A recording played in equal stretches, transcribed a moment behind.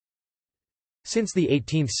Since the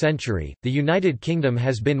 18th century, the United Kingdom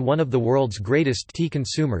has been one of the world's greatest tea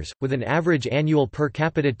consumers, with an average annual per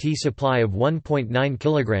capita tea supply of 1.9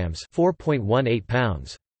 kilograms (4.18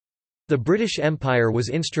 pounds). The British Empire was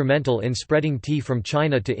instrumental in spreading tea from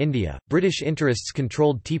China to India. British interests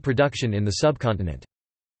controlled tea production in the subcontinent.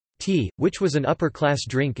 Tea, which was an upper-class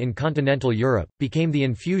drink in continental Europe, became the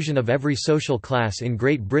infusion of every social class in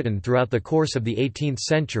Great Britain throughout the course of the 18th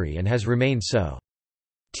century and has remained so.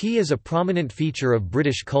 Tea is a prominent feature of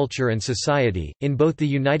British culture and society. In both the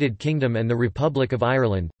United Kingdom and the Republic of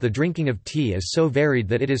Ireland, the drinking of tea is so varied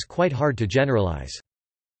that it is quite hard to generalise.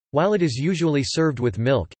 While it is usually served with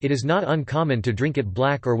milk, it is not uncommon to drink it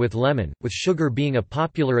black or with lemon, with sugar being a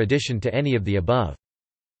popular addition to any of the above.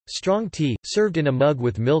 Strong tea, served in a mug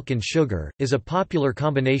with milk and sugar, is a popular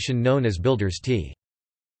combination known as builder's tea.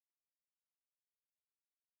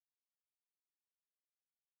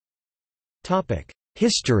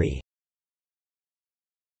 History.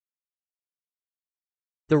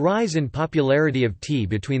 The rise in popularity of tea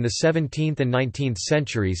between the 17th and 19th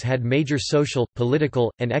centuries had major social,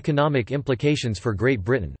 political, and economic implications for Great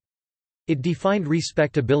Britain. It defined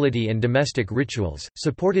respectability and domestic rituals,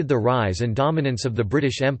 supported the rise and dominance of the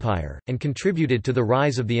British Empire, and contributed to the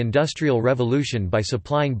rise of the Industrial Revolution by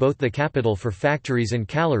supplying both the capital for factories and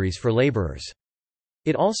calories for labourers.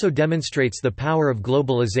 It also demonstrates the power of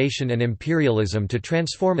globalization and imperialism to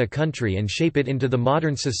transform a country and shape it into the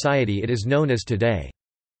modern society it is known as today.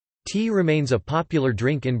 Tea remains a popular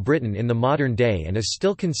drink in Britain in the modern day and is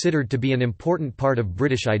still considered to be an important part of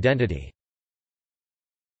British identity.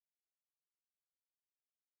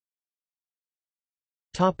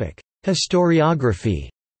 Historiography.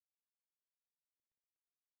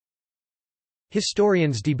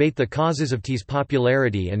 Historians debate the causes of tea's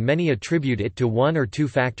popularity and many attribute it to one or two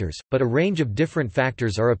factors, but a range of different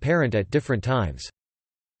factors are apparent at different times.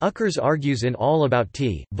 Uckers argues in All About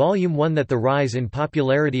Tea, Volume 1 that the rise in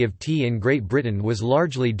popularity of tea in Great Britain was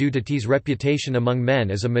largely due to tea's reputation among men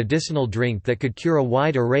as a medicinal drink that could cure a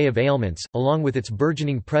wide array of ailments, along with its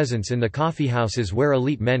burgeoning presence in the coffeehouses where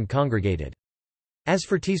elite men congregated. As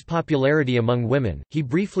for tea's popularity among women, he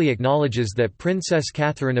briefly acknowledges that Princess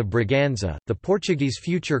Catherine of Braganza, the Portuguese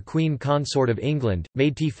future queen consort of England,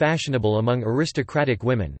 made tea fashionable among aristocratic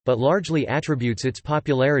women, but largely attributes its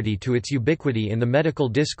popularity to its ubiquity in the medical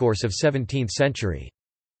discourse of 17th century.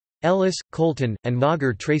 Ellis, Colton, and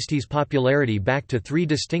Mauger trace tea's popularity back to three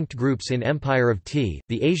distinct groups in Empire of Tea,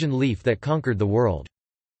 the Asian leaf that conquered the world.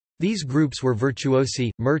 These groups were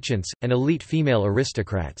virtuosi, merchants, and elite female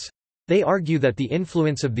aristocrats. They argue that the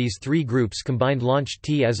influence of these three groups combined launched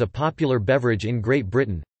tea as a popular beverage in Great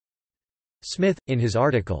Britain. Smith, in his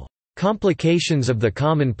article, "Complications of the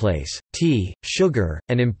Commonplace, Tea, Sugar,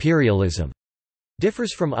 and Imperialism,"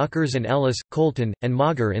 differs from Uckers and Ellis, Colton, and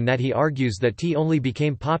Mauger in that he argues that tea only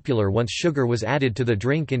became popular once sugar was added to the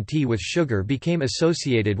drink and tea with sugar became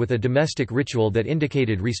associated with a domestic ritual that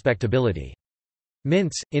indicated respectability.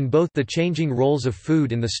 Mintz, in both The Changing Roles of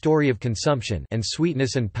Food in the Story of Consumption and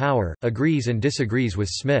Sweetness and Power, agrees and disagrees with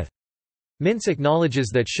Smith. Mintz acknowledges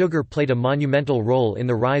that sugar played a monumental role in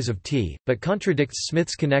the rise of tea, but contradicts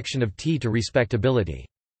Smith's connection of tea to respectability.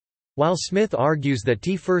 While Smith argues that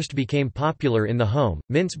tea first became popular in the home,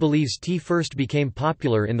 Mintz believes tea first became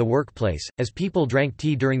popular in the workplace, as people drank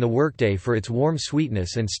tea during the workday for its warm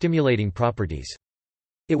sweetness and stimulating properties.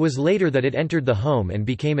 It was later that it entered the home and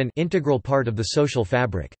became an integral part of the social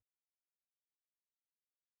fabric.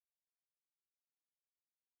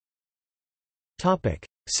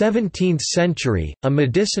 17th century, a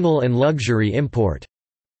medicinal and luxury import.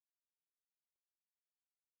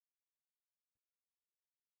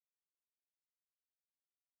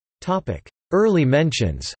 Early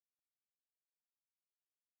mentions.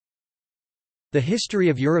 The history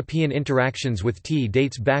of European interactions with tea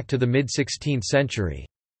dates back to the mid-16th century.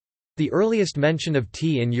 The earliest mention of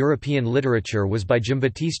tea in European literature was by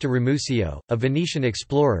Giambattista Ramusio, a Venetian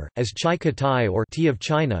explorer, as Chai Katai or Tea of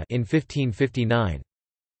China in 1559.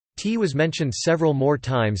 Tea was mentioned several more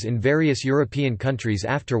times in various European countries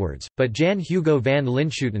afterwards, but Jan Hugo van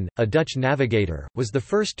Linschoten, a Dutch navigator, was the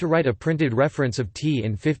first to write a printed reference of tea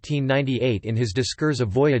in 1598 in his Discours of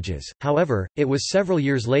Voyages. However, it was several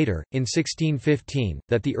years later, in 1615,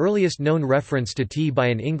 that the earliest known reference to tea by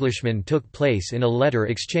an Englishman took place in a letter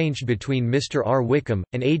exchanged between Mr. R. Wickham,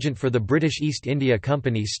 an agent for the British East India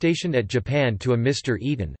Company stationed at Japan, to a Mr.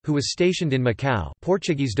 Eaton, who was stationed in Macau,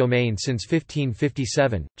 Portuguese domain since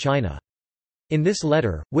 1557, China. In this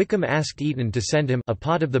letter, Wickham asked Eaton to send him a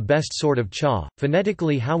pot of the best sort of cha,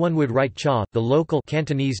 phonetically how one would write cha, the local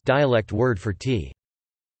Cantonese dialect word for tea.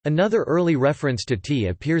 Another early reference to tea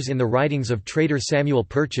appears in the writings of trader Samuel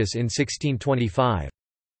Purchas in 1625.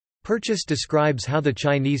 Purchas describes how the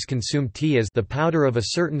Chinese consume tea as the powder of a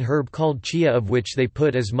certain herb called chia, of which they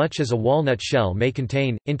put as much as a walnut shell may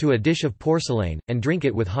contain, into a dish of porcelain, and drink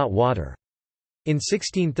it with hot water. In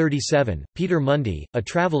 1637, Peter Mundy, a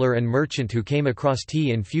traveller and merchant who came across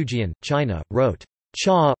tea in Fujian, China, wrote,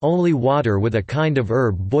 "Cha, only water with a kind of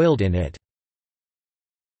herb boiled in it."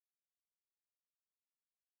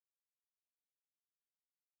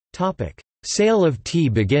 Sale of tea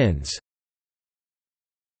begins.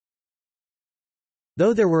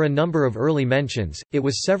 Though there were a number of early mentions, it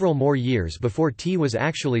was several more years before tea was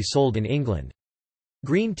actually sold in England.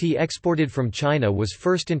 Green tea exported from China was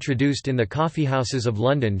first introduced in the coffeehouses of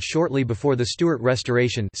London shortly before the Stuart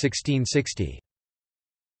Restoration 1660.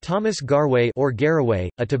 Thomas Garway or Garraway,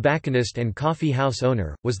 a tobacconist and coffee house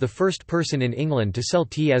owner, was the first person in England to sell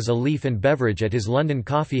tea as a leaf and beverage at his London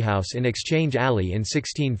coffeehouse in Exchange Alley in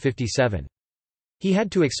 1657. He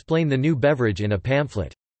had to explain the new beverage in a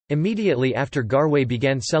pamphlet. Immediately after Garway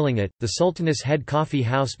began selling it, the Sultan's Head Coffee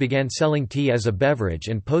House began selling tea as a beverage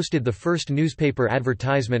and posted the first newspaper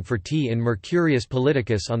advertisement for tea in Mercurius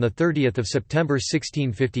Politicus on 30 September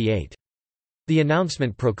 1658. The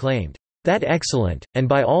announcement proclaimed, "That excellent, and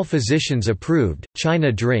by all physicians approved,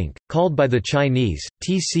 China drink, called by the Chinese,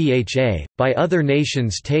 tcha, by other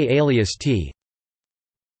nations te alias tea,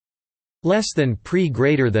 less than pre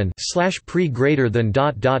greater than sold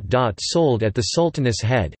at the Sultan's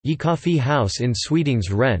Head, ye Coffee House in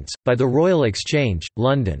Sweeting's Rents, by the Royal Exchange,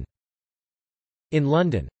 London." In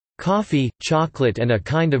London, coffee, chocolate and a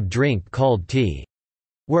kind of drink called tea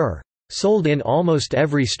were sold in almost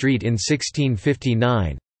every street in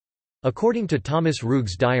 1659. According to Thomas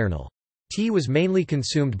Rugg's Diurnal, tea was mainly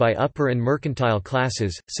consumed by upper and mercantile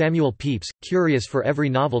classes. Samuel Pepys, curious for every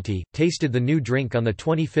novelty, tasted the new drink on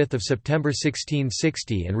 25 September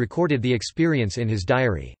 1660 and recorded the experience in his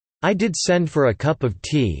diary. "I did send for a cup of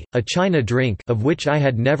tea, a China drink, of which I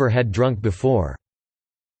had never had drunk before."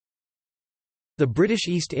 The British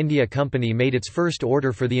East India Company made its first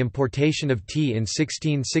order for the importation of tea in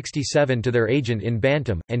 1667 to their agent in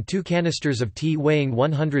Bantam, and 2 canisters of tea weighing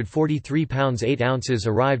 143 pounds 8 ounces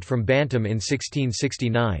arrived from Bantam in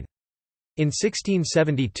 1669. In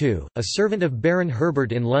 1672, a servant of Baron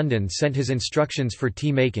Herbert in London sent his instructions for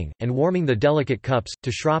tea making, and warming the delicate cups,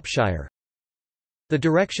 to Shropshire. The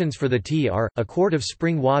directions for the tea are, a quart of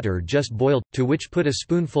spring water just boiled, to which put a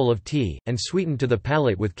spoonful of tea, and sweeten to the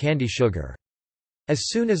palate with candy sugar. As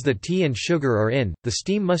soon as the tea and sugar are in, the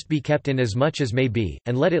steam must be kept in as much as may be,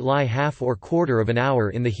 and let it lie half or quarter of an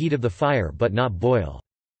hour in the heat of the fire but not boil.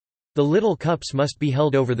 The little cups must be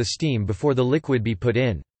held over the steam before the liquid be put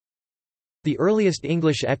in. The earliest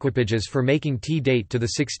English equipages for making tea date to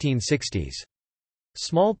the 1660s.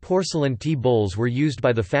 Small porcelain tea bowls were used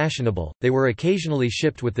by the fashionable, they were occasionally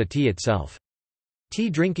shipped with the tea itself. Tea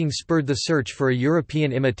drinking spurred the search for a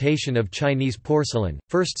European imitation of Chinese porcelain,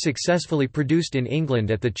 first successfully produced in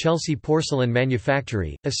England at the Chelsea Porcelain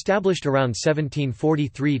Manufactory, established around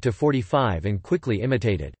 1743–45 and quickly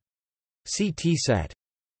imitated. See tea set.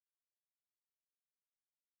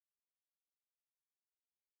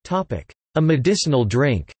 A medicinal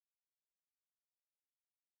drink.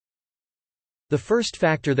 The first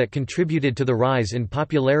factor that contributed to the rise in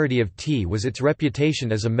popularity of tea was its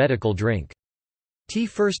reputation as a medical drink. Tea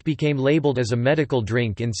first became labeled as a medical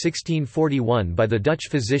drink in 1641 by the Dutch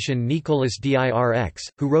physician Nicolas Dirx,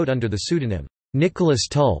 who wrote under the pseudonym, Nicolas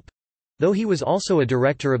Tulp, though he was also a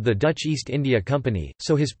director of the Dutch East India Company,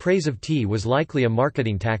 so his praise of tea was likely a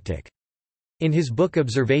marketing tactic. In his book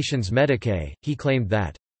Observations Medicae, he claimed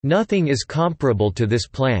that, "Nothing is comparable to this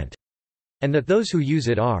plant," and that those who use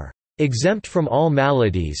it are exempt from all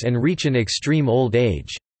maladies and reach an extreme old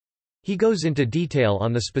age. He goes into detail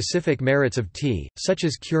on the specific merits of tea, such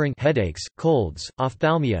as curing headaches, colds,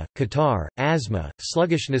 ophthalmia, catarrh, asthma,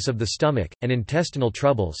 sluggishness of the stomach, and intestinal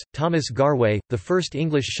troubles. Thomas Garway, the first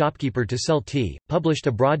English shopkeeper to sell tea, published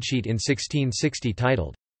a broadsheet in 1660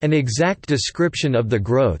 titled, "An Exact Description of the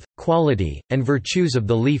Growth, Quality, and Virtues of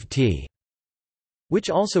the Leaf Tea," which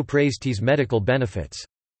also praised tea's medical benefits.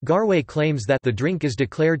 Garway claims that the drink is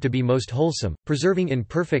declared to be most wholesome, preserving in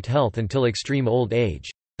perfect health until extreme old age,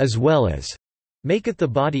 as well as maketh the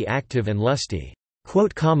body active and lusty,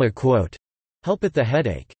 helpeth the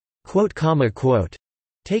headache,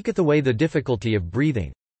 taketh away the difficulty of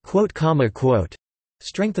breathing,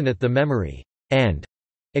 strengtheneth the memory, and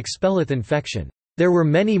expelleth infection. There were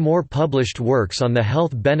many more published works on the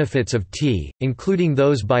health benefits of tea, including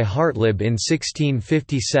those by Hartlib in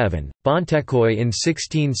 1657, Bontekoy in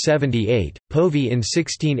 1678, Povey in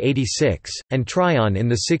 1686, and Tryon in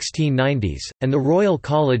the 1690s, and the Royal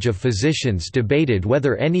College of Physicians debated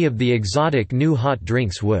whether any of the exotic new hot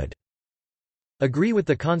drinks would agree with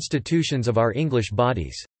the constitutions of our English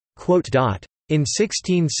bodies. In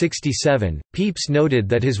 1667, Pepys noted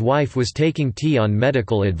that his wife was taking tea on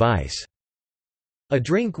medical advice. A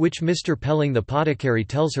drink which Mr. Pelling the Poticary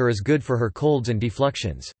tells her is good for her colds and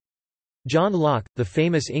defluxions. John Locke, the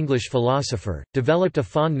famous English philosopher, developed a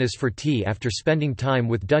fondness for tea after spending time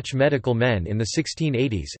with Dutch medical men in the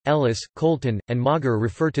 1680s. Ellis, Colton, and Mauger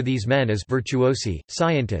refer to these men as virtuosi,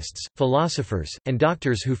 scientists, philosophers, and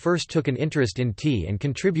doctors who first took an interest in tea and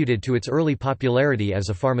contributed to its early popularity as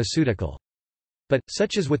a pharmaceutical. But,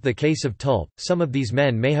 such as with the case of Tulp, some of these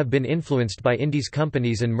men may have been influenced by Indies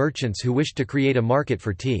companies and merchants who wished to create a market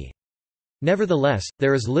for tea. Nevertheless,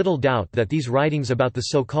 there is little doubt that these writings about the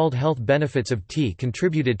so-called health benefits of tea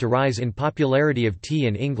contributed to rise in popularity of tea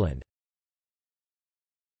in England.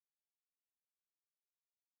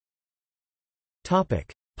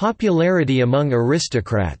 Popularity among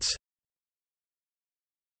aristocrats.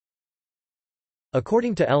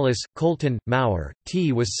 According to Ellis, Colton, Maurer,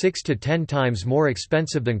 tea was 6 to 10 times more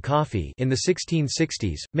expensive than coffee in the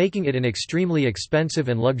 1660s, making it an extremely expensive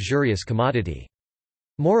and luxurious commodity.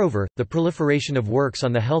 Moreover, the proliferation of works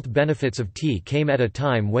on the health benefits of tea came at a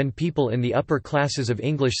time when people in the upper classes of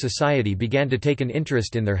English society began to take an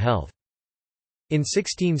interest in their health. In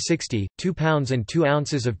 1660, 2 pounds and 2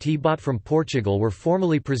 ounces of tea bought from Portugal were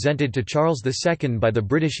formally presented to Charles II by the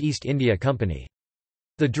British East India Company.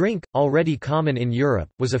 The drink, already common in Europe,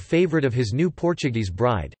 was a favourite of his new Portuguese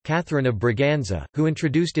bride, Catherine of Braganza, who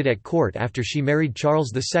introduced it at court after she married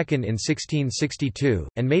Charles II in 1662,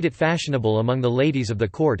 and made it fashionable among the ladies of the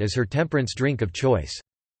court as her temperance drink of choice.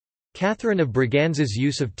 Catherine of Braganza's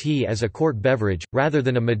use of tea as a court beverage, rather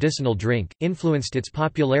than a medicinal drink, influenced its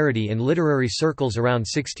popularity in literary circles around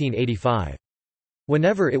 1685.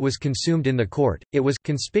 Whenever it was consumed in the court, it was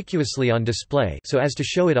conspicuously on display so as to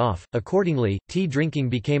show it off. Accordingly, tea drinking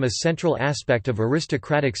became a central aspect of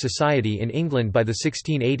aristocratic society in England by the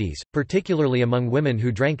 1680s, particularly among women who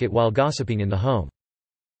drank it while gossiping in the home.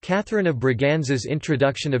 Catherine of Braganza's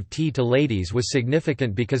introduction of tea to ladies was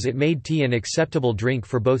significant because it made tea an acceptable drink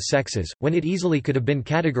for both sexes, when it easily could have been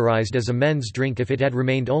categorized as a men's drink if it had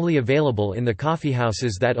remained only available in the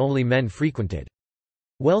coffeehouses that only men frequented.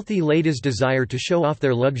 Wealthy ladies' desire to show off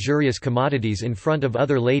their luxurious commodities in front of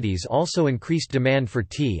other ladies also increased demand for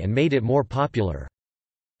tea and made it more popular.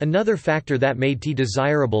 Another factor that made tea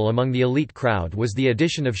desirable among the elite crowd was the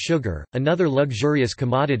addition of sugar, another luxurious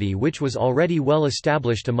commodity which was already well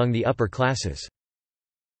established among the upper classes.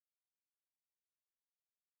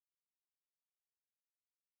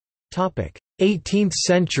 Topic: 18th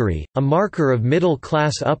century, a marker of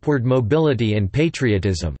middle-class upward mobility and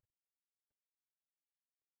patriotism.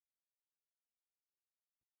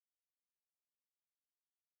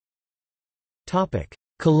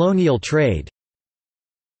 Colonial trade.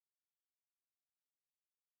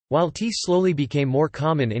 While tea slowly became more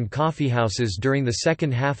common in coffeehouses during the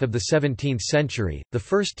second half of the 17th century, the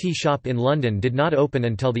first tea shop in London did not open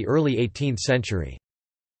until the early 18th century.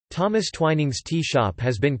 Thomas Twining's tea shop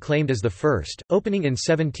has been claimed as the first, opening in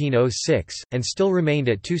 1706, and still remained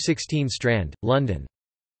at 216 Strand, London.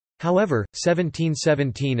 However,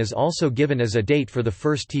 1717 is also given as a date for the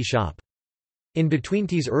first tea shop. In between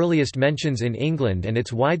tea's earliest mentions in England and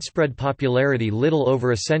its widespread popularity little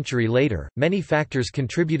over a century later, many factors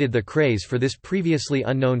contributed the craze for this previously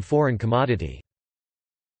unknown foreign commodity.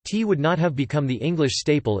 Tea would not have become the English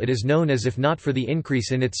staple it is known as if not for the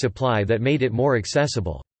increase in its supply that made it more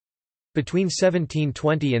accessible. Between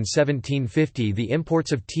 1720 and 1750 the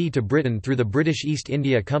imports of tea to Britain through the British East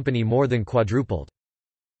India Company more than quadrupled.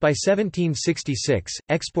 By 1766,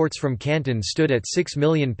 exports from Canton stood at £6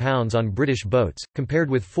 million on British boats, compared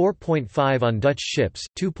with 4.5 on Dutch ships,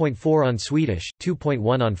 2.4 on Swedish,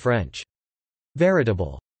 2.1 on French.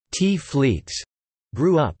 Veritable tea fleets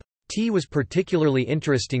grew up. Tea was particularly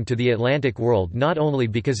interesting to the Atlantic world not only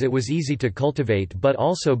because it was easy to cultivate but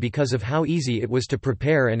also because of how easy it was to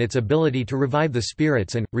prepare and its ability to revive the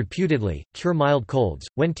spirits and, reputedly, cure mild colds.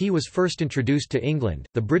 When tea was first introduced to England,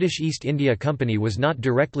 the British East India Company was not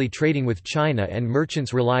directly trading with China and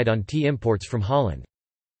merchants relied on tea imports from Holland.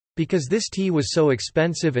 Because this tea was so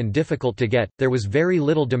expensive and difficult to get, there was very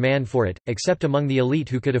little demand for it, except among the elite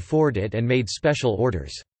who could afford it and made special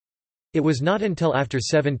orders. It was not until after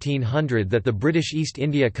 1700 that the British East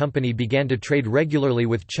India Company began to trade regularly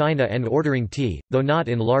with China and ordering tea, though not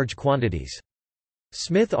in large quantities.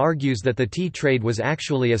 Smith argues that the tea trade was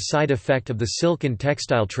actually a side effect of the silk and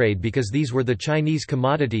textile trade because these were the Chinese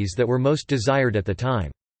commodities that were most desired at the time.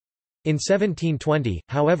 In 1720,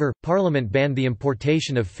 however, Parliament banned the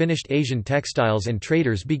importation of finished Asian textiles and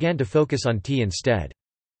traders began to focus on tea instead.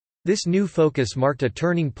 This new focus marked a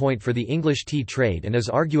turning point for the English tea trade and is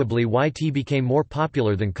arguably why tea became more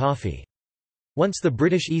popular than coffee. Once the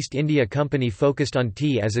British East India Company focused on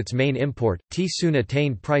tea as its main import, tea soon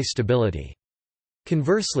attained price stability.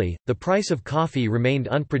 Conversely, the price of coffee remained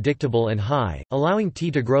unpredictable and high, allowing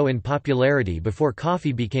tea to grow in popularity before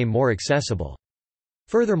coffee became more accessible.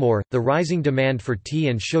 Furthermore, the rising demand for tea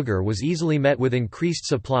and sugar was easily met with increased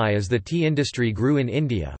supply as the tea industry grew in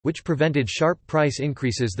India, which prevented sharp price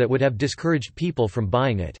increases that would have discouraged people from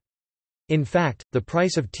buying it. In fact, the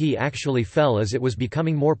price of tea actually fell as it was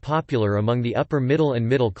becoming more popular among the upper middle and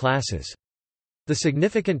middle classes. The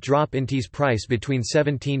significant drop in tea's price between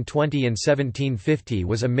 1720 and 1750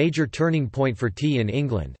 was a major turning point for tea in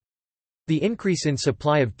England. The increase in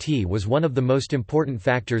supply of tea was one of the most important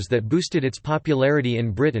factors that boosted its popularity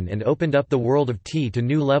in Britain and opened up the world of tea to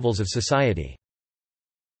new levels of society.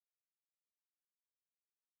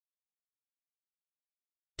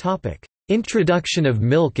 Introduction of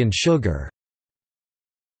milk and sugar.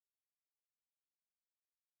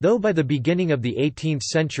 Though by the beginning of the 18th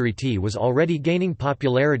century tea was already gaining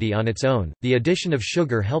popularity on its own, the addition of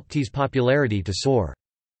sugar helped tea's popularity to soar.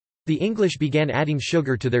 The English began adding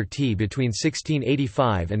sugar to their tea between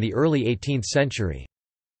 1685 and the early 18th century.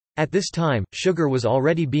 At this time, sugar was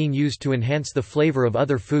already being used to enhance the flavor of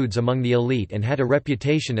other foods among the elite and had a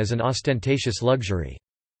reputation as an ostentatious luxury.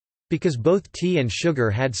 Because both tea and sugar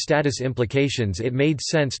had status implications, it made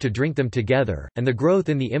sense to drink them together, and the growth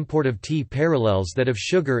in the import of tea parallels that of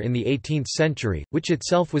sugar in the 18th century, which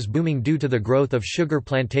itself was booming due to the growth of sugar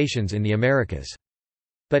plantations in the Americas.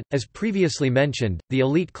 But, as previously mentioned, the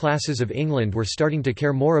elite classes of England were starting to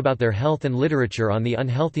care more about their health, and literature on the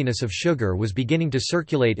unhealthiness of sugar was beginning to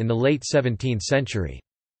circulate in the late 17th century.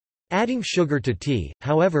 Adding sugar to tea,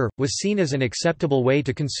 however, was seen as an acceptable way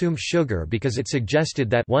to consume sugar because it suggested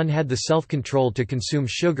that one had the self-control to consume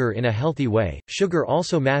sugar in a healthy way. Sugar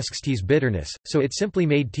also masks tea's bitterness, so it simply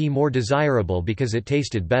made tea more desirable because it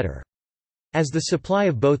tasted better. As the supply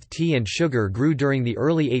of both tea and sugar grew during the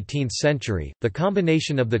early 18th century, the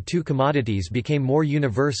combination of the two commodities became more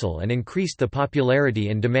universal and increased the popularity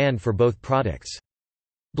and demand for both products.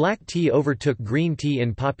 Black tea overtook green tea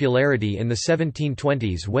in popularity in the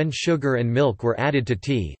 1720s when sugar and milk were added to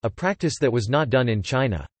tea, a practice that was not done in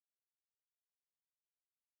China.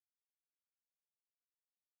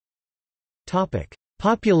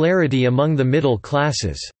 Popularity among the middle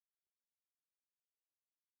classes.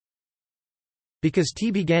 Because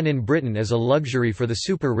tea began in Britain as a luxury for the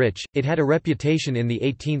super-rich, it had a reputation in the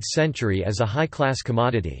 18th century as a high-class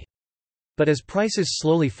commodity. But as prices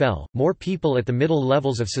slowly fell, more people at the middle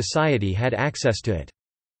levels of society had access to it.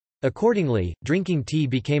 Accordingly, drinking tea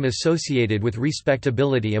became associated with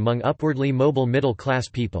respectability among upwardly mobile middle-class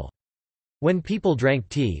people. When people drank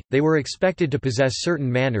tea, they were expected to possess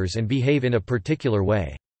certain manners and behave in a particular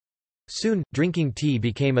way. Soon, drinking tea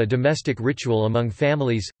became a domestic ritual among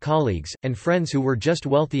families, colleagues, and friends who were just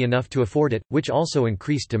wealthy enough to afford it, which also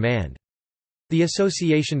increased demand. The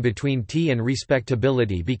association between tea and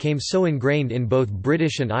respectability became so ingrained in both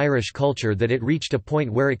British and Irish culture that it reached a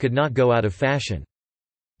point where it could not go out of fashion.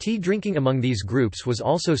 Tea drinking among these groups was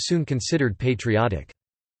also soon considered patriotic.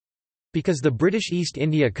 Because the British East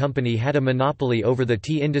India Company had a monopoly over the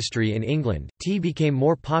tea industry in England, tea became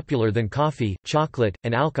more popular than coffee, chocolate,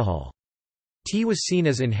 and alcohol. Tea was seen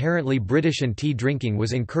as inherently British, and tea drinking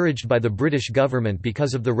was encouraged by the British government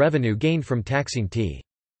because of the revenue gained from taxing tea.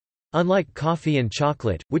 Unlike coffee and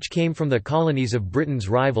chocolate, which came from the colonies of Britain's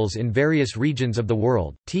rivals in various regions of the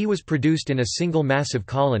world, tea was produced in a single massive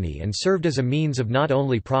colony and served as a means of not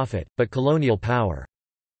only profit, but colonial power.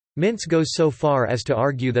 Mintz goes so far as to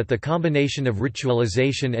argue that the combination of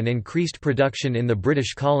ritualization and increased production in the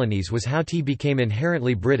British colonies was how tea became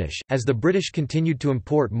inherently British. As the British continued to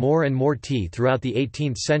import more and more tea throughout the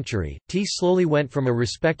 18th century, tea slowly went from a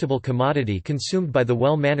respectable commodity consumed by the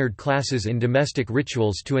well-mannered classes in domestic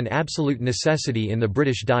rituals to an absolute necessity in the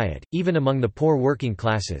British diet, even among the poor working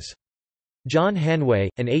classes. John Hanway,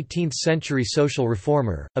 an 18th-century social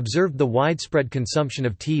reformer, observed the widespread consumption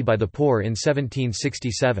of tea by the poor in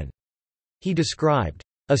 1767. He described,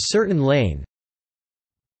 "a certain lane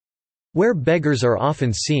where beggars are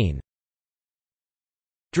often seen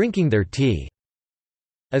drinking their tea,"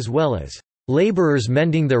 as well as, "labourers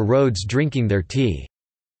mending their roads drinking their tea,"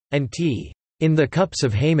 and tea, "in the cups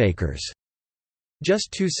of haymakers."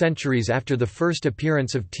 Just 2 centuries after the first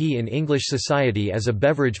appearance of tea in English society as a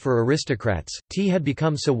beverage for aristocrats, tea had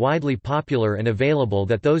become so widely popular and available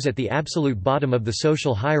that those at the absolute bottom of the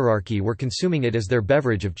social hierarchy were consuming it as their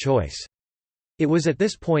beverage of choice. It was at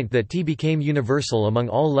this point that tea became universal among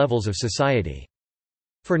all levels of society.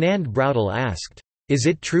 Fernand Braudel asked, "Is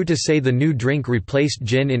it true to say the new drink replaced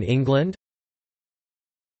gin in England?"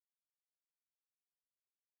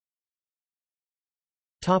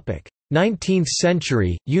 19th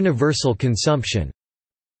century, universal consumption.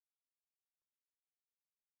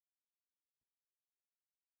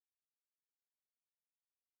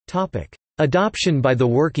 Adoption by the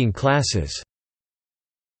working classes.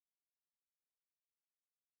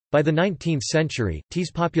 By the 19th century,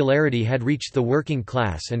 tea's popularity had reached the working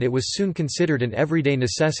class and it was soon considered an everyday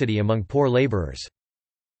necessity among poor labourers.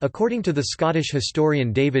 According to the Scottish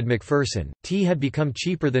historian David Macpherson, tea had become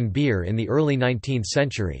cheaper than beer in the early 19th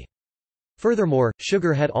century. Furthermore,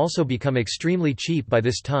 sugar had also become extremely cheap by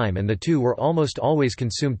this time and the two were almost always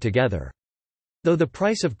consumed together. Though the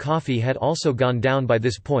price of coffee had also gone down by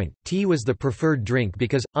this point, tea was the preferred drink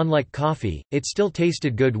because, unlike coffee, it still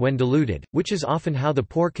tasted good when diluted, which is often how the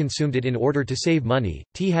poor consumed it in order to save money.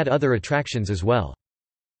 Tea had other attractions as well.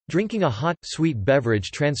 Drinking a hot, sweet beverage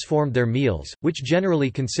transformed their meals, which generally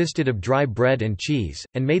consisted of dry bread and cheese,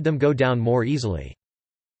 and made them go down more easily.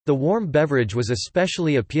 The warm beverage was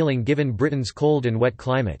especially appealing given Britain's cold and wet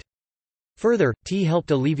climate. Further, tea helped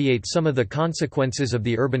alleviate some of the consequences of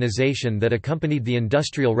the urbanization that accompanied the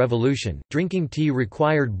Industrial Revolution. Drinking tea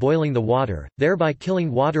required boiling the water, thereby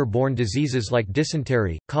killing water-borne diseases like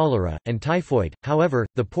dysentery, cholera, and typhoid. However,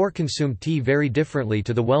 the poor consumed tea very differently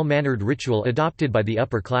to the well-mannered ritual adopted by the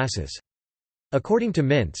upper classes. According to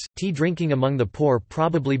Mintz, tea drinking among the poor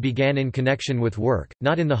probably began in connection with work,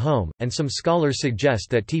 not in the home, and some scholars suggest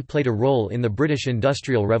that tea played a role in the British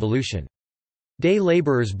Industrial Revolution. Day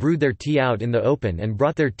labourers brewed their tea out in the open and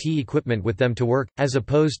brought their tea equipment with them to work, as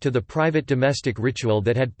opposed to the private domestic ritual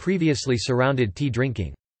that had previously surrounded tea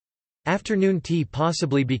drinking. Afternoon tea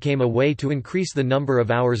possibly became a way to increase the number of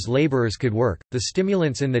hours labourers could work. The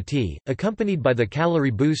stimulants in the tea, accompanied by the calorie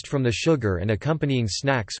boost from the sugar and accompanying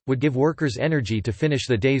snacks, would give workers energy to finish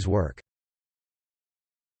the day's work.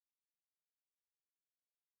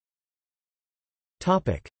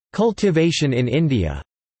 Cultivation in India.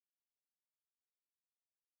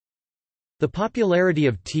 The popularity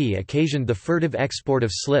of tea occasioned the furtive export of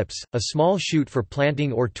slips, a small shoot for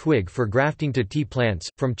planting or twig for grafting to tea plants,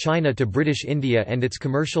 from China to British India and its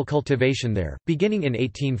commercial cultivation there, beginning in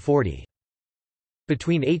 1840.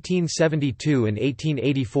 Between 1872 and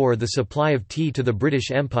 1884 the supply of tea to the British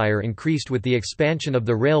Empire increased with the expansion of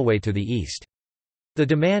the railway to the east. The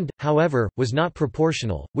demand, however, was not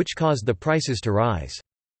proportional, which caused the prices to rise.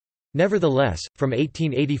 Nevertheless, from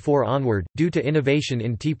 1884 onward, due to innovation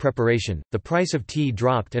in tea preparation, the price of tea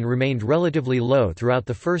dropped and remained relatively low throughout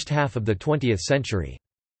the first half of the 20th century.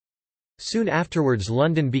 Soon afterwards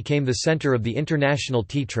London became the centre of the international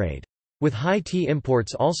tea trade. With high tea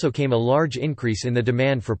imports also came a large increase in the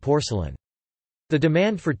demand for porcelain. The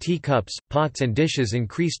demand for tea cups, pots and dishes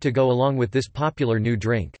increased to go along with this popular new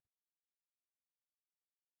drink.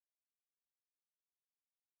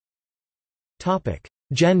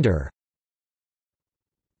 Gender.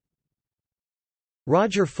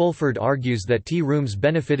 Roger Fulford argues that tea rooms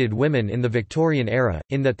benefited women in the Victorian era,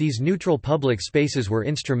 in that these neutral public spaces were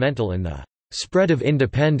instrumental in the spread of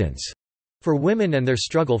independence for women and their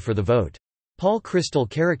struggle for the vote. Paul Crystal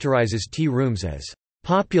characterizes tea rooms as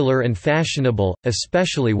popular and fashionable,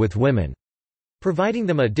 especially with women, providing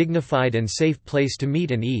them a dignified and safe place to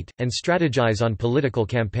meet and eat, and strategize on political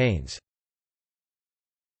campaigns.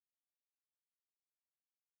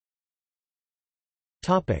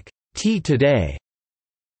 Tea today.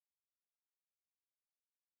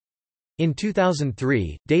 In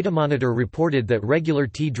 2003, Datamonitor reported that regular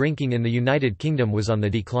tea drinking in the United Kingdom was on the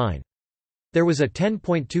decline. There was a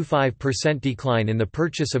 10.25% decline in the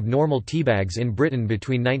purchase of normal teabags in Britain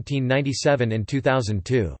between 1997 and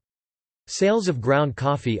 2002. Sales of ground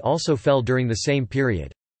coffee also fell during the same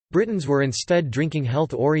period. Britons were instead drinking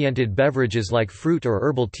health-oriented beverages like fruit or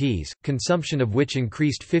herbal teas, consumption of which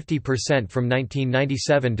increased 50% from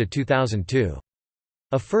 1997 to 2002.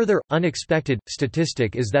 A further, unexpected,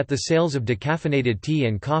 statistic is that the sales of decaffeinated tea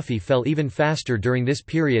and coffee fell even faster during this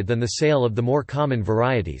period than the sale of the more common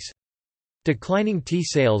varieties. Declining tea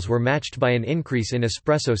sales were matched by an increase in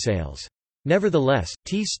espresso sales. Nevertheless,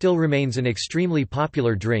 tea still remains an extremely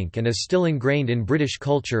popular drink and is still ingrained in British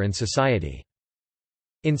culture and society.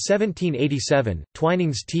 In 1787,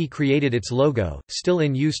 Twinings tea created its logo, still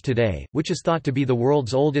in use today, which is thought to be the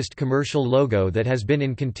world's oldest commercial logo that has been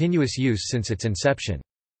in continuous use since its inception.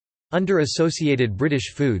 Under Associated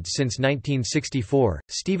British Foods since 1964,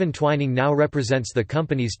 Stephen Twining now represents the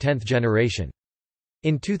company's 10th generation.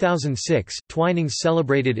 In 2006, Twinings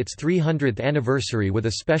celebrated its 300th anniversary with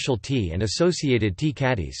a special tea and associated tea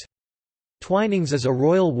caddies. Twinings is a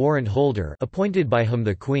royal warrant holder appointed by whom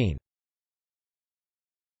the Queen.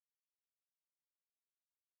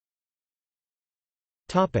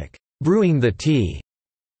 Brewing the tea.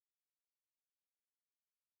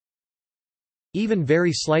 Even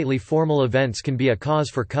very slightly formal events can be a cause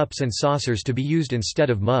for cups and saucers to be used instead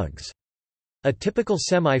of mugs. A typical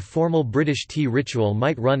semi-formal British tea ritual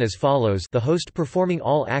might run as follows: the host performing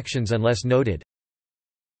all actions unless noted.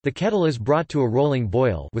 The kettle is brought to a rolling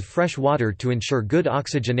boil with fresh water to ensure good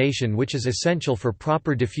oxygenation, which is essential for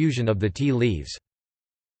proper diffusion of the tea leaves.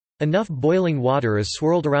 Enough boiling water is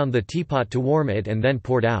swirled around the teapot to warm it and then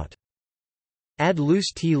poured out. Add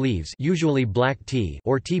loose tea leaves, usually black tea,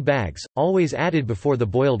 or tea bags, always added before the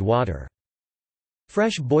boiled water.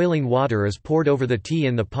 Fresh boiling water is poured over the tea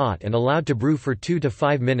in the pot and allowed to brew for 2 to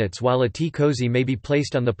 5 minutes, while a tea cozy may be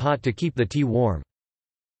placed on the pot to keep the tea warm.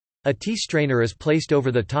 A tea strainer is placed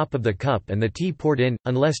over the top of the cup and the tea poured in,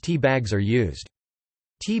 unless tea bags are used.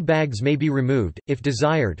 Tea bags may be removed, if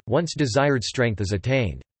desired, once desired strength is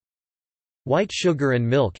attained. White sugar and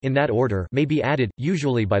milk, in that order, may be added,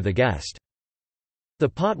 usually by the guest. The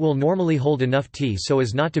pot will normally hold enough tea so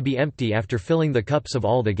as not to be empty after filling the cups of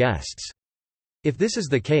all the guests. If this is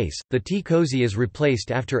the case, the tea cozy is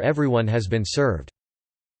replaced after everyone has been served.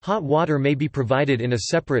 Hot water may be provided in a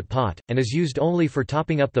separate pot, and is used only for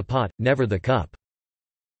topping up the pot, never the cup.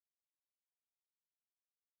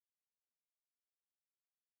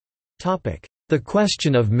 The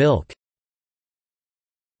question of milk.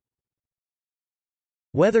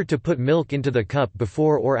 Whether to put milk into the cup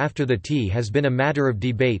before or after the tea has been a matter of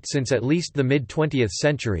debate since at least the mid-20th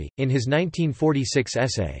century. In his 1946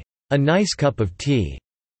 essay, A Nice Cup of Tea,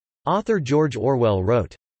 author George Orwell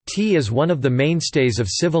wrote, "Tea is one of the mainstays of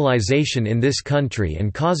civilization in this country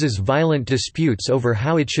and causes violent disputes over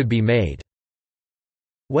how it should be made."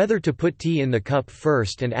 Whether to put tea in the cup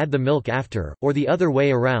first and add the milk after, or the other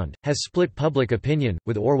way around, has split public opinion,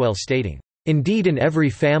 with Orwell stating, "Indeed, in every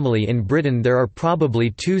family in Britain there are probably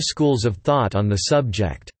 2 schools of thought on the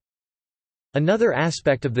subject." Another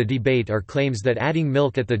aspect of the debate are claims that adding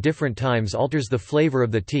milk at the different times alters the flavour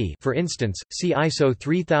of the tea. For instance, see ISO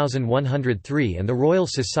 3103 and the Royal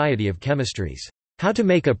Society of Chemistry's How to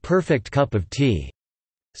Make a Perfect Cup of Tea.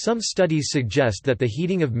 Some studies suggest that the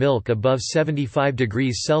heating of milk above 75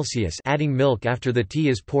 degrees Celsius, adding milk after the tea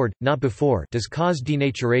is poured, not before, does cause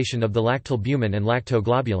denaturation of the lactalbumin and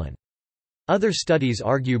lactoglobulin. Other studies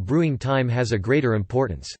argue brewing time has a greater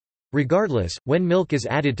importance. Regardless, when milk is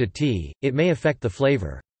added to tea, it may affect the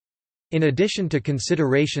flavor. In addition to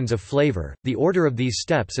considerations of flavor, the order of these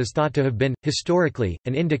steps is thought to have been, historically,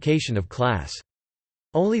 an indication of class.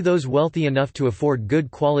 Only those wealthy enough to afford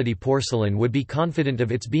good quality porcelain would be confident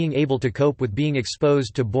of its being able to cope with being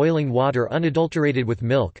exposed to boiling water unadulterated with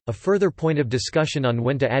milk. A further point of discussion on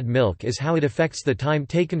when to add milk is how it affects the time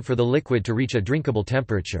taken for the liquid to reach a drinkable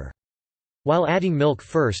temperature. While adding milk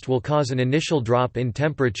first will cause an initial drop in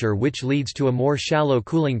temperature which leads to a more shallow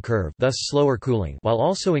cooling curve, thus slower cooling, while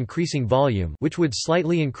also increasing volume, which would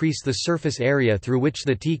slightly increase the surface area through which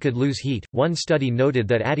the tea could lose heat. One study noted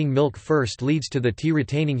that adding milk first leads to the tea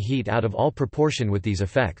retaining heat out of all proportion with these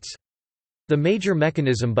effects. The major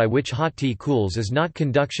mechanism by which hot tea cools is not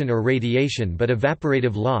conduction or radiation but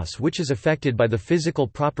evaporative loss, which is affected by the physical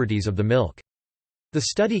properties of the milk. The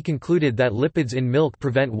study concluded that lipids in milk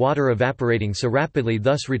prevent water evaporating so rapidly,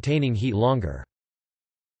 thus retaining heat longer.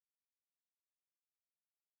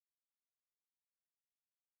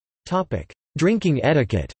 Drinking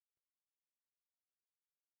etiquette.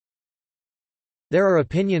 There are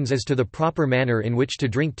opinions as to the proper manner in which to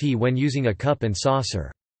drink tea when using a cup and saucer.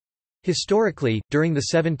 Historically, during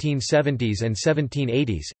the 1770s and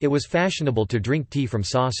 1780s, it was fashionable to drink tea from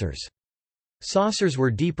saucers. Saucers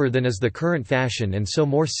were deeper than is the current fashion and so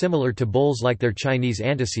more similar to bowls like their Chinese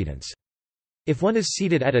antecedents. If one is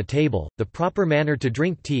seated at a table, the proper manner to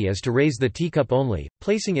drink tea is to raise the teacup only,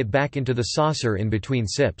 placing it back into the saucer in between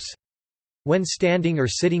sips. When standing or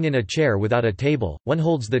sitting in a chair without a table, one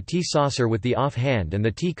holds the tea saucer with the off hand and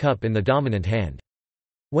the tea cup in the dominant hand.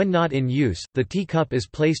 When not in use, the tea cup is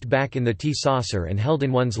placed back in the tea saucer and held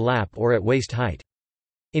in one's lap or at waist height.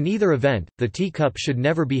 In either event, the teacup should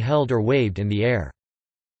never be held or waved in the air.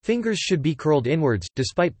 Fingers should be curled inwards.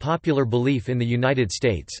 Despite popular belief in the United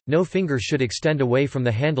States, no finger should extend away from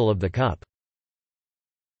the handle of the cup.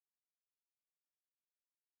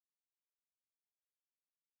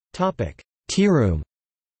 Tearoom.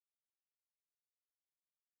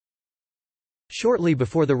 Shortly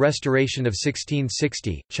before the Restoration of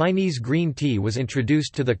 1660, Chinese green tea was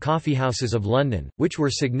introduced to the coffeehouses of London, which were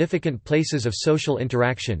significant places of social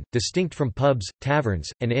interaction, distinct from pubs,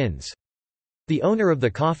 taverns, and inns. The owner of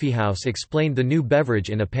the coffeehouse explained the new beverage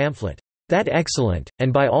in a pamphlet, "That excellent,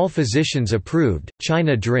 and by all physicians approved,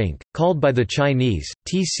 China drink, called by the Chinese,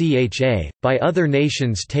 tcha, by other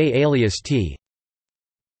nations te alias tea,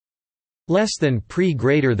 less than pre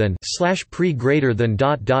greater than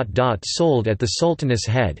sold at the Sultaness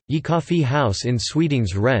Head, ye coffee house in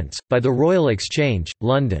Sweeting's Rents, by the Royal Exchange,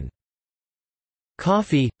 London.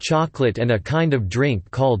 Coffee, chocolate and a kind of drink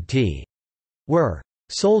called tea were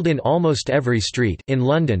sold in almost every street in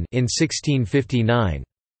London in 1659."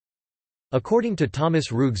 According to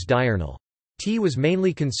Thomas Roog's Diurnal, tea was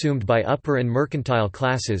mainly consumed by upper and mercantile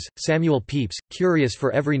classes. Samuel Pepys, curious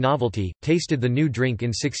for every novelty, tasted the new drink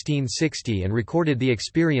in 1660 and recorded the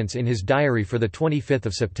experience in his diary for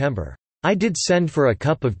 25 September. "I did send for a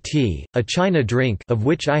cup of tea, a China drink, of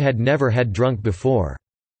which I had never had drunk before."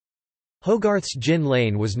 Hogarth's Gin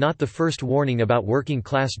Lane was not the first warning about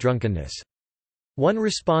working-class drunkenness. One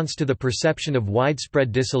response to the perception of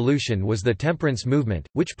widespread dissolution was the temperance movement,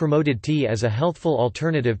 which promoted tea as a healthful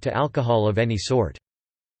alternative to alcohol of any sort.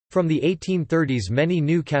 From the 1830s many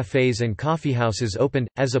new cafes and coffeehouses opened,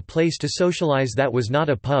 as a place to socialize that was not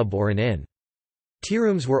a pub or an inn.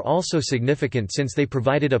 Tearooms were also significant since they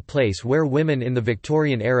provided a place where women in the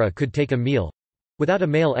Victorian era could take a meal—without a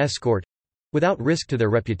male escort—without risk to their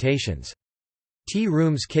reputations. Tea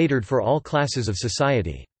rooms catered for all classes of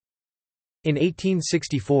society. In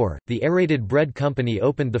 1864, the Aerated Bread Company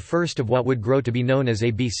opened the first of what would grow to be known as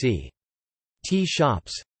ABC tea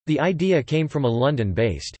shops. The idea came from a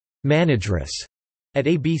London-based manageress at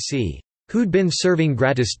ABC, who'd been serving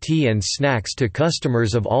gratis tea and snacks to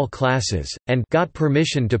customers of all classes, and got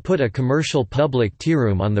permission to put a commercial public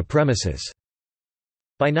tearoom on the premises.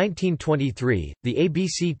 By 1923, the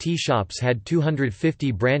ABC tea shops had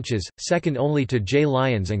 250 branches, second only to J.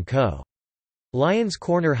 Lyons & Co. Lyons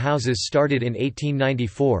Corner houses started in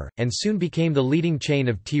 1894, and soon became the leading chain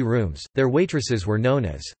of tea rooms. Their waitresses were known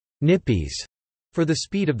as nippies for the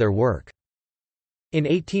speed of their work. In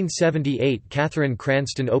 1878 Catherine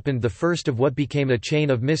Cranston opened the first of what became a chain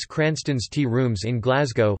of Miss Cranston's tea rooms in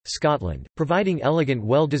Glasgow, Scotland, providing elegant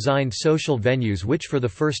well-designed social venues which for the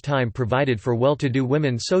first time provided for well-to-do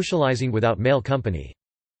women socializing without male company.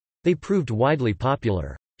 They proved widely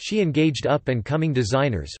popular. She engaged up-and-coming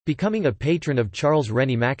designers, becoming a patron of Charles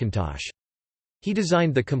Rennie Mackintosh. He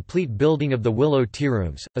designed the complete building of the Willow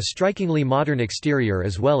Tearooms, a strikingly modern exterior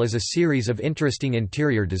as well as a series of interesting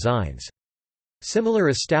interior designs. Similar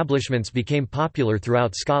establishments became popular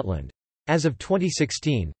throughout Scotland. As of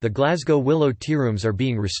 2016, the Glasgow Willow Tearooms are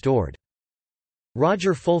being restored.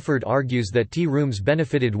 Roger Fulford argues that tea rooms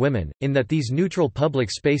benefited women, in that these neutral public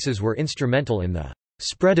spaces were instrumental in the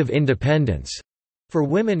spread of independence for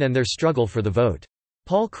women and their struggle for the vote.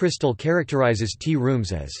 Paul Crystal characterizes tea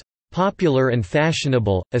rooms as popular and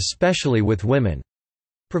fashionable, especially with women,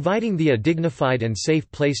 providing a dignified and safe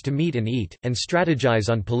place to meet and eat, and strategize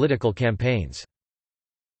on political campaigns.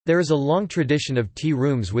 There is a long tradition of tea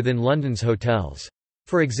rooms within London's hotels.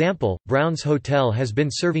 For example, Brown's Hotel has been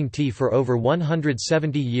serving tea for over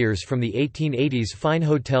 170 years. From the 1880s, fine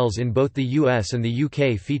hotels in both the US and the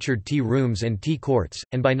UK featured tea rooms and tea courts,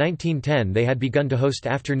 and by 1910 they had begun to host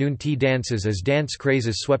afternoon tea dances as dance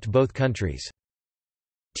crazes swept both countries.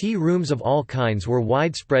 Tea rooms of all kinds were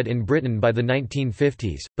widespread in Britain by the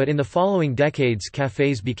 1950s, but in the following decades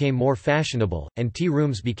cafes became more fashionable, and tea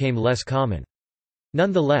rooms became less common.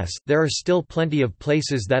 Nonetheless, there are still plenty of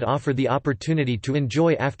places that offer the opportunity to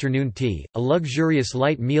enjoy afternoon tea, a luxurious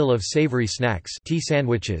light meal of savory snacks, tea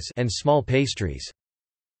sandwiches, and small pastries.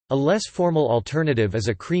 A less formal alternative is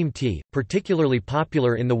a cream tea, particularly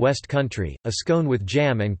popular in the West Country, a scone with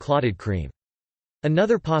jam and clotted cream.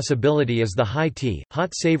 Another possibility is the high tea,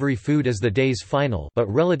 hot savory food as the day's final but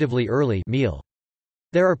relatively early meal.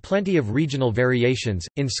 There are plenty of regional variations.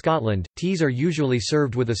 In Scotland, teas are usually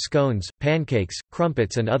served with scones, pancakes,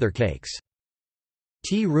 crumpets and other cakes.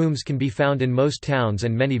 Tea rooms can be found in most towns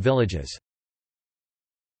and many villages.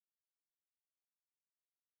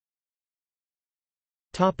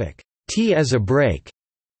 Tea as a break.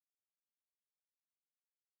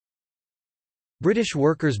 British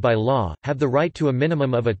workers by law have the right to a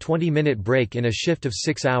minimum of a 20-minute break in a shift of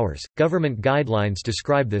 6 hours. Government guidelines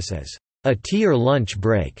describe this as a tea or lunch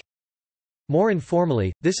break. More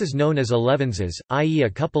informally, this is known as elevenses, i.e. a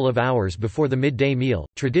couple of hours before the midday meal,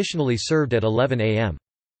 traditionally served at 11 a.m.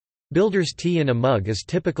 Builder's tea in a mug is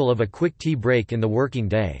typical of a quick tea break in the working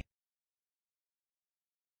day.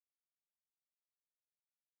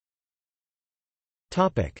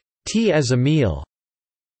 Tea as a meal.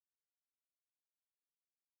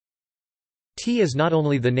 Tea is not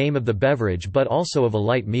only the name of the beverage but also of a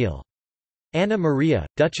light meal. Anna Maria,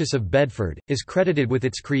 Duchess of Bedford, is credited with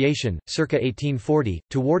its creation, circa 1840,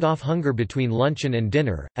 to ward off hunger between luncheon and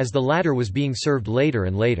dinner, as the latter was being served later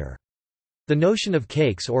and later. The notion of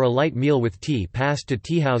cakes or a light meal with tea passed to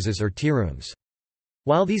teahouses or tearooms.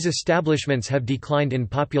 While these establishments have declined in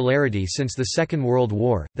popularity since the Second World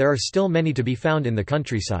War, there are still many to be found in the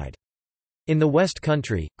countryside. In the West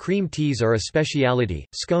Country, cream teas are a speciality.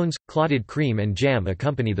 Scones, clotted cream and jam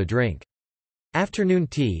accompany the drink. Afternoon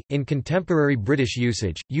tea, in contemporary British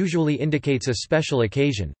usage, usually indicates a special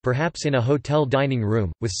occasion, perhaps in a hotel dining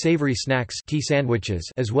room, with savoury snacks, tea sandwiches,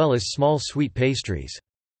 as well as small sweet pastries.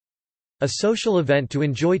 A social event to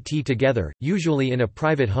enjoy tea together, usually in a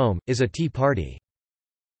private home, is a tea party.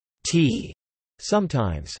 Tea,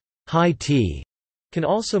 sometimes high tea, can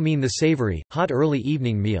also mean the savoury, hot early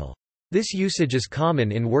evening meal. This usage is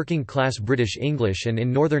common in working-class British English and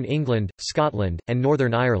in Northern England, Scotland, and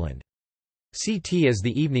Northern Ireland. See tea as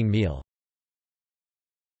the evening meal.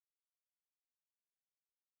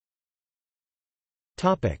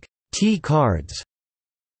 Tea cards.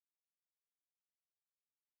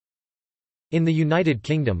 In the United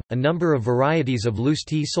Kingdom, a number of varieties of loose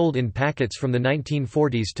tea sold in packets from the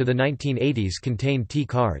 1940s to the 1980s contained tea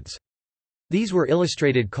cards. These were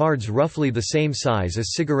illustrated cards roughly the same size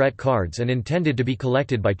as cigarette cards and intended to be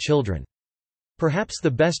collected by children. Perhaps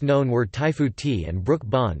the best known were Typhoon Tea and Brooke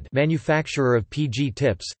Bond, manufacturer of PG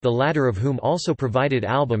tips, the latter of whom also provided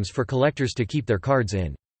albums for collectors to keep their cards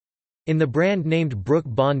in. In the brand named Brooke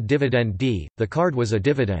Bond Dividend D, the card was a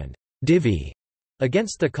dividend divvy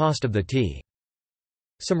against the cost of the tea.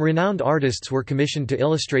 Some renowned artists were commissioned to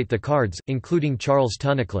illustrate the cards, including Charles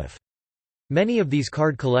Tunnicliffe. Many of these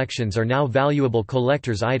card collections are now valuable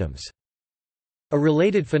collector's items. A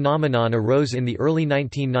related phenomenon arose in the early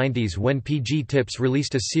 1990s when PG Tips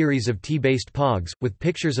released a series of tea-based pogs, with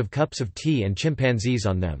pictures of cups of tea and chimpanzees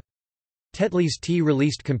on them. Tetley's Tea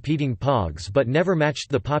released competing pogs but never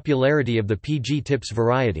matched the popularity of the PG Tips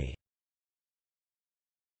variety.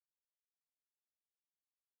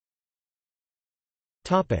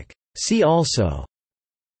 See also: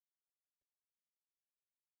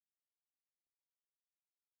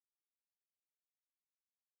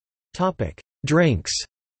 Drinks.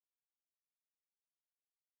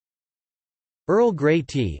 Earl Grey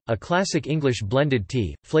tea, a classic English blended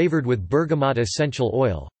tea, flavoured with bergamot essential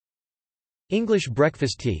oil. English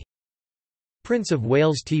breakfast tea. Prince of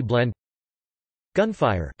Wales tea blend.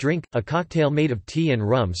 Gunfire drink, a cocktail made of tea and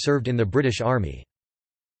rum served in the British Army.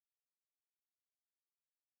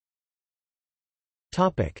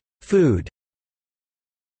 Food.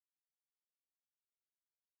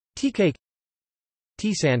 Tea cake.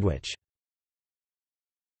 Tea sandwich.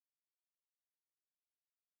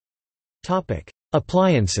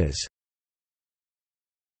 Appliances.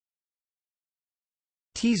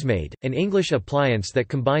 Teasmade, an English appliance that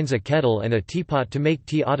combines a kettle and a teapot to make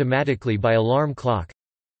tea automatically by alarm clock.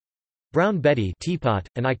 Brown Betty teapot,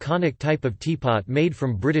 an iconic type of teapot made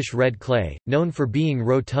from British red clay, known for being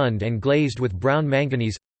rotund and glazed with brown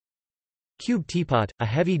manganese. Cube teapot, a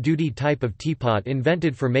heavy-duty type of teapot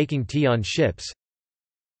invented for making tea on ships.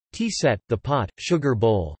 Tea set, the pot, sugar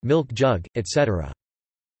bowl, milk jug, etc.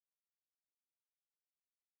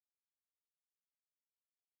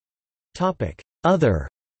 Other.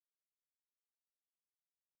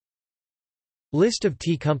 List of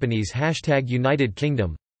tea companies #United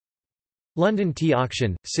Kingdom. London Tea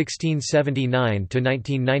Auction,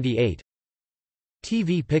 1679–1998.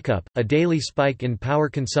 TV pickup, a daily spike in power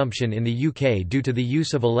consumption in the UK due to the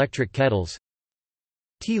use of electric kettles.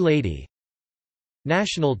 Tea Lady.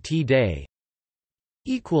 National Tea Day.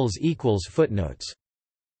 Footnotes